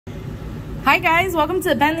Hi guys, welcome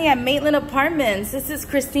to Bentley at Maitland Apartments. This is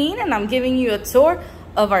Christine and I'm giving you a tour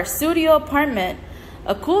of our studio apartment.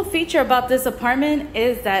 A cool feature about this apartment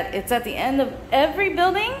is that it's at the end of every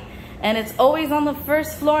building and it's always on the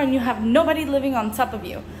first floor and you have nobody living on top of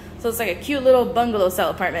you. So it's like a cute little bungalow style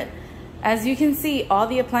apartment. As you can see, all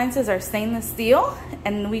the appliances are stainless steel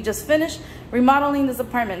and we just finished remodeling this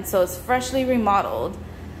apartment, so it's freshly remodeled.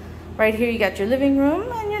 Right here you got your living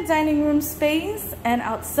room and your dining room space, and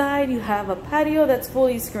outside you have a patio that's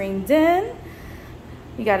fully screened in.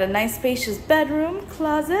 You got a nice spacious bedroom,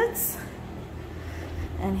 closets,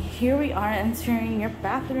 and here we are entering your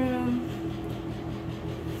bathroom.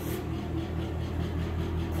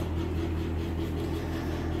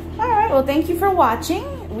 Alright, well thank you for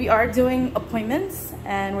watching. We are doing appointments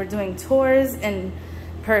and we're doing tours in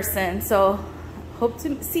person, so hope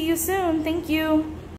to see you soon. Thank you.